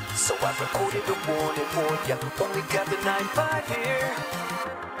 so I recorded a warning for ya. Only got the 9-5 here,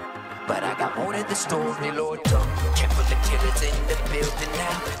 but I got more ordered the stormy Lord tongue. Careful the killers in the building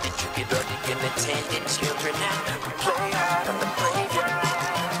now. Did you get early and attended children now? We play hard on the playground,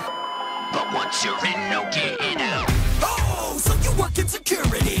 but once you're in, no getting out. Oh, so you work in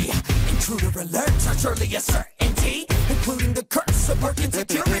security. Intruder alerts are surely a certainty, including the curse of working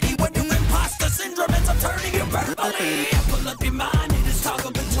security. When your imposter syndrome ends up turning you verbally. Pull up your mind, it is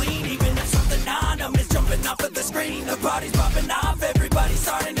toggle between. Even if something anonymous jumping off of the screen, the party's popping off, everybody's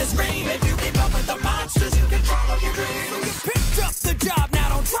starting to scream. If you keep up with the monsters, you can follow your dreams. You picked up the job, now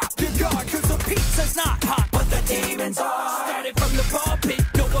don't drop your guard, cause the pizza's not hot, but the demons are. Started from the pulpit,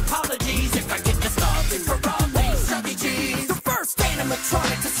 no apologies if I get nostalgic for all these Chuck E. Cheese. The first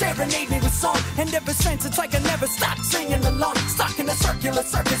animatronic to serenade me with song, and ever since it's like I never stopped singing along. Stuck in a circular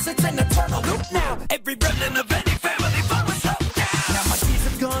circus, it's an eternal loop now. Every remnant of any family fun was up down. Now my days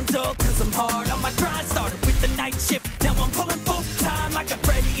have gone dull cause I'm hard on my grind. Started with the night shift, now I'm pulling full time. I got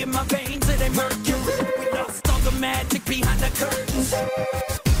Freddy in my veins, it ain't Mercury. We lost all the magic behind the curtains.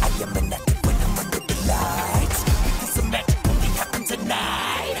 I am an addict when I'm under the lights, because the magic only happens at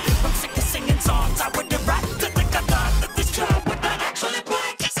night. I'm sick of singing songs I wouldn't write. To think I thought that this job would not actually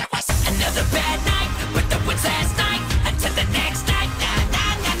work, cause it was Another bad night, but that was last night. Until the next night, nah,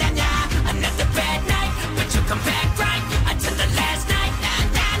 nah, nah, nah, nah. Another bad night, but you come back right. Until the last night, nah,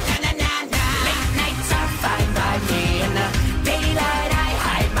 nah, nah, nah, nah, nah. Late nights are fine by me. In the daylight, I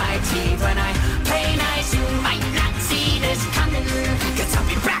hide my teeth. When I play nice, you might not see this coming, cause I'll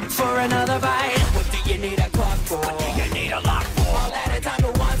be back for another bite. What do you need a clock for? What do you need a lock for? All at a time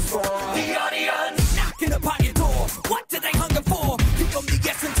at once for The audience. knocking upon your door. What do they hunger for? You from the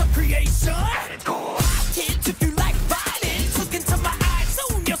essence of creation. Kids, if you like violence, look into my eyes,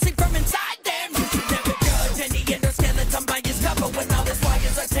 soon you'll see from inside them. You should never judge any inner skeleton by his cover. When all his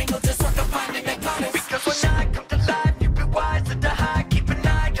wires are tangled, just work on finding the colors. Because when I come to life, you be wiser to hide. Keep an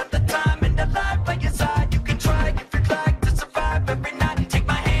eye on the time and the light by your side. You can try if you'd like to survive every night. Take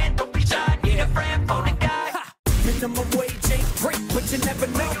my hand, don't be shy, need a friend for the guy. Minimum wage ain't great, but you never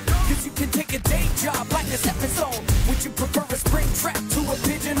know, cause you can take a day job like a stepping stone. Would you prefer a spring trap to a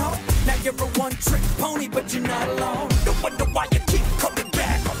pigeonhole? Now you're a one-trick pony, but you're not alone. No wonder why you keep coming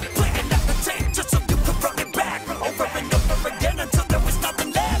back, playing out the tape just so you can run it back over and over again until there was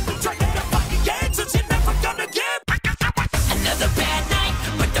nothing left. Trying to find the answers you're never gonna get. Another bad night,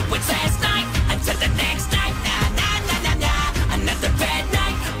 but that was last night. Until the next night, nah, nah, nah, nah, nah. Another bad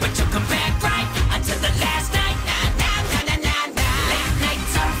night, but you come back right. Until the last night, nah, nah, nah, nah, nah, nah. Late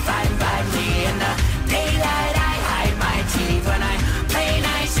nights are fine by me. In the daylight, I hide my teeth. When I play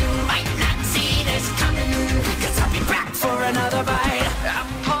nice, you might not see this coming, cause I'll be back for another bite. I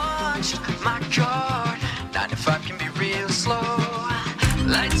punched my card. 9 to 5 can be real slow.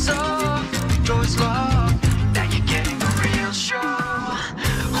 Lights off, doors locked. Now you're getting a real show.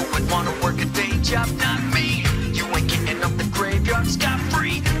 Who would wanna work a day job? Not me. You ain't getting off the graveyard scot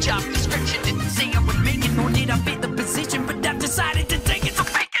free. Job description didn't say I would make it, nor did I fit the position, but I've decided to take it, so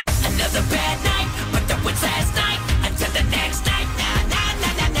fake it. Another bad night, but that was last night. Until the next night, nah, nah,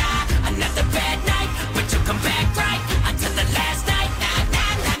 nah, nah, nah. Another bad night, but you come back right. Until the last night, nah,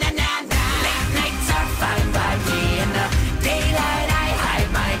 nah, nah, nah, nah, nah. Late nights are fine by me. In the daylight, I hide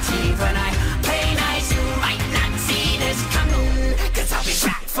my teeth. When I play nice, you might not see this coming, cause I'll be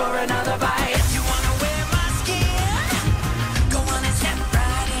back for another bite. You wanna wear my skin? Go on and step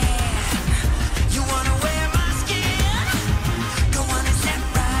right in. You wanna wear my skin? Go on and step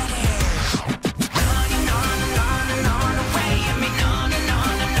right in. On and on away, I mean on and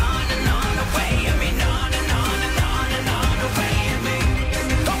on and on and on away, I mean on and on and on and on away, I mean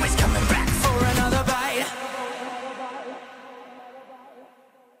Always coming back for another bite.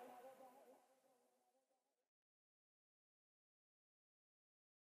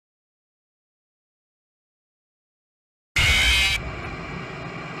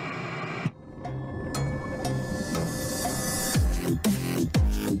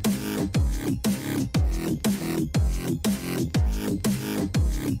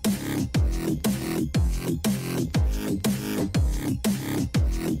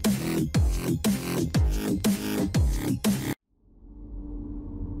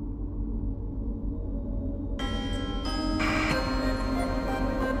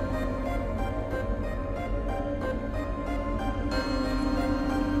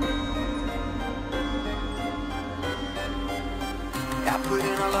 I put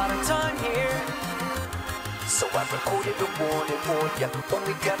in a lot of time here, so I recorded a warning for ya.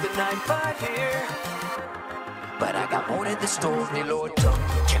 Only got the 9-5 here, but I got more than the stormy Lord tongue.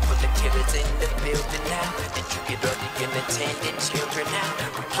 Careful the killers in the building now. Did you get early and attended children now?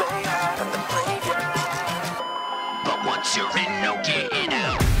 We play hard on the playground, but once you're in, no getting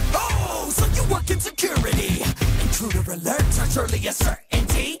out. Oh, so you work in security. Intruder alerts are surely a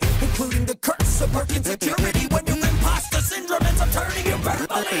certainty, including the curse of working security. When your imposter syndrome ends up turning you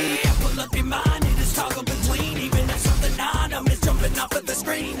verbally, pull up your mind, it is toggle between. Even if something anonymous jumping off of the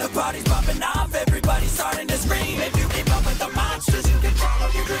screen, the party's popping off, everybody's starting to scream. If you keep up with the monsters, you can follow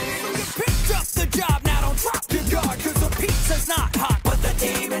your dreams. You picked up the job, now don't drop your guard, cause the pizza's not hot, but the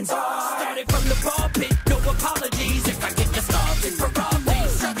demons are. Started from the pulpit, no apologies if I get you started for all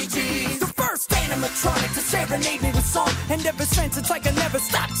these Chuck E. Cheese. The first animatronic to serenade me with song, and ever since it's like I never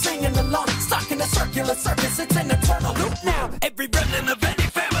stopped singing along. Stuck in a circular circus, it's an eternal loop now. Every remnant of any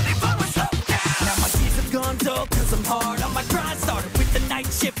family follows up down. Now my years have gone dull cause I'm hard on my grind. Started with the night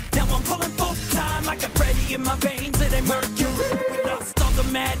shift, now I'm pulling full time. I got Freddy in my veins, it ain't mercury. We lost all the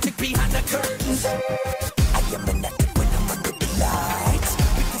magic behind the curtains. I am an actor when I'm under the lights,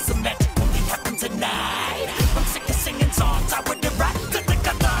 because the magic only happens tonight. I'm sick of singing songs I wouldn't write, to think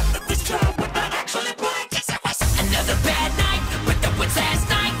I thought that this job would not actually practice. It was Another bad night, but that was last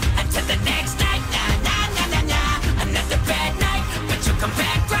night. Until the next night, nah, nah, nah, nah, nah. Another bad night, but you'll come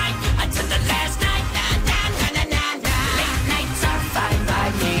back right. Until the last night, nah, nah, nah, nah, nah, nah. Late nights are fine by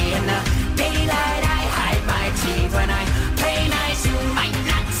me. In the daylight, I hide my teeth. When I play nice, you might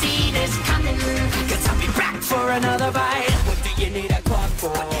not see this coming, cause I'll be back for another bite. What do you need a clock for?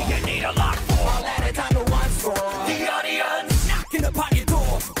 What do you need a lock for? All at a time at once for The audience. knocking upon your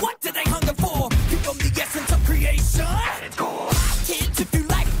door. What do they hunger for? Give them the essence of creation. Kids, if you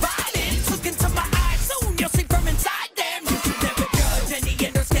like violence, look into my eyes, soon you'll see from inside them. You can never judge any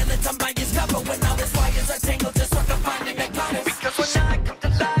inner skeleton by his cover. When all his wires are tangled, just work on finding a goddess. Because when I come to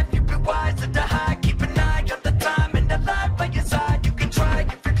life, you be wiser to hide. Keep an eye on the time and the light by your side. You can try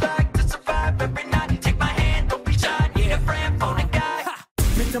if you'd like to survive every night. Take my hand, don't be shy. Need a friend, phone a guy.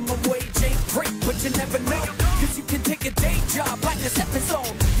 Minimum wage ain't great, but you never know, cause you can take a day job like a stepping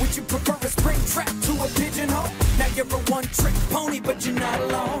stone. Would you prefer a spring trap to a pigeonhole? Now you're a one-trick pony, but you're not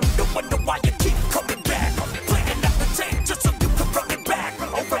alone. No wonder why you keep coming back, playing up the tape just so you can run it back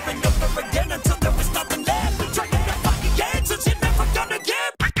over and over again until there was nothing left. Trying to find the answers you're never gonna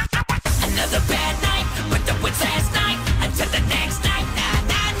get. Another bad night, but that was last night. Until the next night, nah,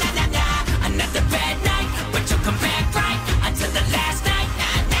 nah, nah, nah, nah. Another bad night, but you'll come back right. Until the last night,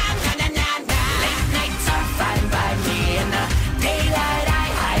 nah, nah, nah, nah, nah, nah. Late nights are fine by me. In the daylight, I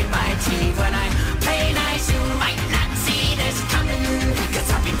hide my teeth. When I play nice, you might not see this coming, cause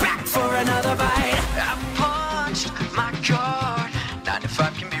I'll be back for another bite. I punched my card. 9 to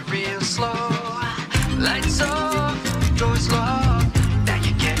 5 can be real slow. Lights off, doors locked. Now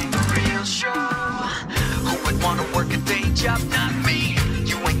you're getting a real show. Who would wanna work a day job? Not me.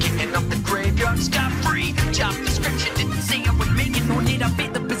 You ain't getting off the graveyard scot free. Job description didn't say I would make it, nor did I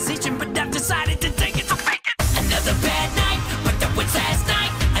fit the position, but I've decided to take it, so fake it. Another bad night, but that was last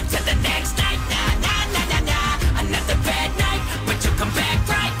night. Until the next night, nah, nah, nah, nah, nah. Another bad night, but you'll come back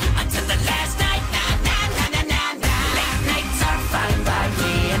right. Until the last night, nah, nah, nah, nah, nah, nah. Late nights are fine by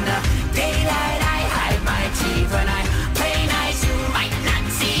me. In the daylight, I hide my teeth. When I play nice, you might not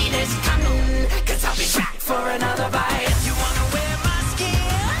see this coming, cause I'll be back for another bite. You wanna wear my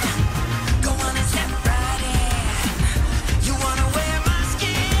skin? Go on and step right in. You wanna wear my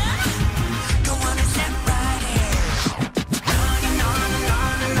skin? Go on and step right in. On and on and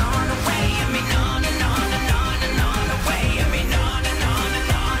on and on away. I mean on and on and on and on away. I mean on and on and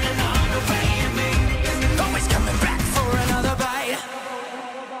on and on away. I mean Always coming back for another bite.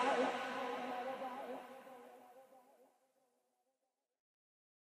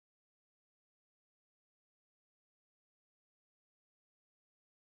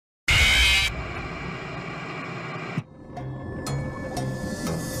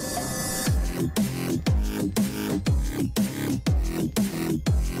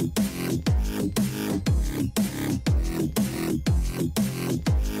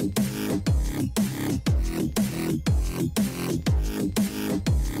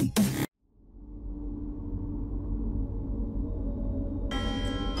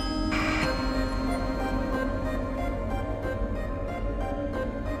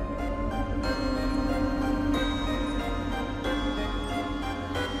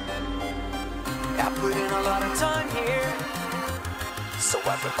 I put in a lot of time here, so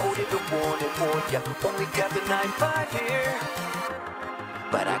I recorded a warning for ya. Only got the 9-5 here,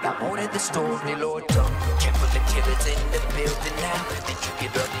 but I got more to the story, Lord. Careful the killers in the building now. Did you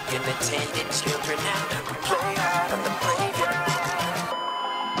get all the unattended children now? We play hard on the playground,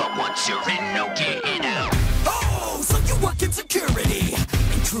 but once you're in, no getting out. Oh, so you work in security.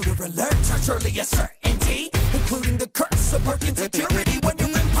 Intruder alerts are surely a certainty, including the curse of working security. When your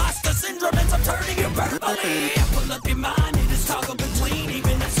imposter syndrome ends up turning you verbally, pull up your mind, it is toggle between.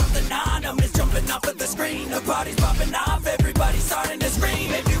 Even if something anonymous jumping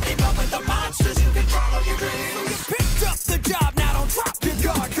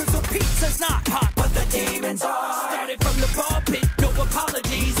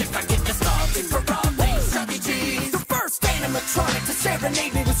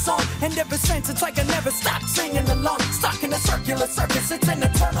And ever since, it's like I never stopped singing along. Stuck in a circular circus, it's an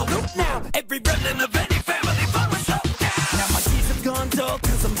eternal loop now. Every remnant of any family foe is up down. Now my days have gone dull,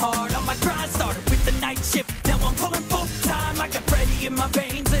 cause I'm hard on my grind. Started with the night shift, now I'm pulling full time. I got Freddy in my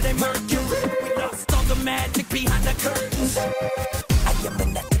veins, it ain't mercury. We lost all the magic behind the curtains. I am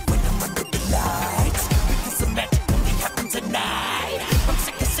an addict when I'm under the lights, because the magic only happens at night. I'm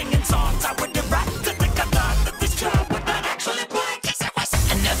sick of singing songs I wouldn't write, to think I thought that this job would not actually play. Cause it was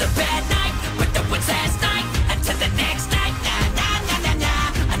Another bad night, but that was last night. Until the next night, nah, nah, nah, nah,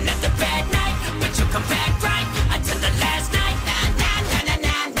 nah. Another bad night, but you'll come back right. Until the last night, nah, nah, nah, nah,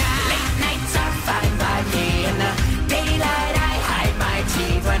 nah, nah. Late nights are fine by me. In the daylight, I hide my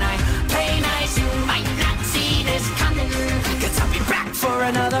teeth. When I play nice, you might not see this coming. Cause I'll be back for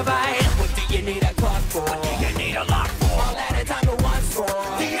another bite. What do you need a clock for? What do you need a lock for? All at a time at once for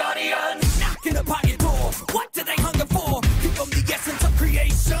The audience. knocking upon your door. What do they hunger for? Give them the essence of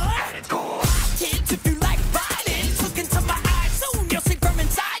creation. At its core. Kids, if you like violence, look into my eyes, soon you'll see from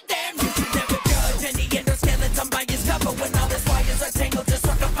inside them. You can never judge any endoskeleton by his cover. When all his wires are tangled, just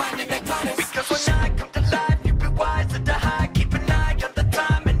start to find an economist. Because when I come to life, you be wiser to hide. Keep an eye on the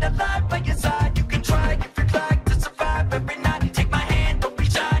time and alive by your side. You can try if you'd like to survive every night. Take my hand, don't be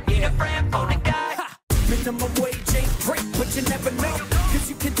shy. Need a friend, phone a guy. Minimum wage ain't great, but you never know. Cause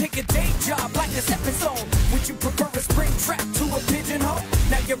you can take a day job like a stepping stone. Would you prefer a spring trap to a pigeonhole?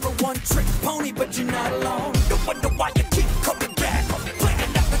 Now you're a one-trick pony, but you're not alone. No wonder why you keep coming back.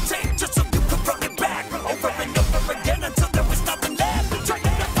 Playing up the tape just so you can run it back. Over and over again until there was nothing left. Trying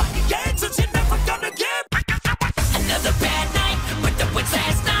to find the answers you're never gonna get. Another bad night, but that was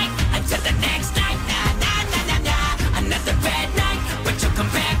last night. Until the next night, nah, nah, nah, nah, nah. Another bad night, but you'll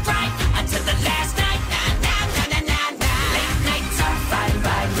come back right. Until the last night, nah, nah, nah, nah, nah, nah. Late nights are fine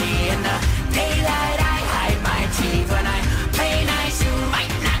by me. In the daylight, I hide my teeth. When I play nice, you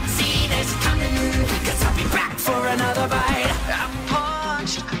might not see this coming. Cause I'll be back for another bite. I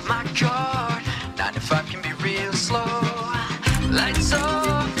punched my card. 9 to 5 can be real slow. Lights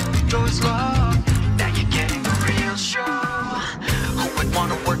off, doors locked. Now you're getting a real show. Who would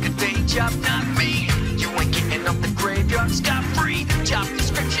wanna work a day job now?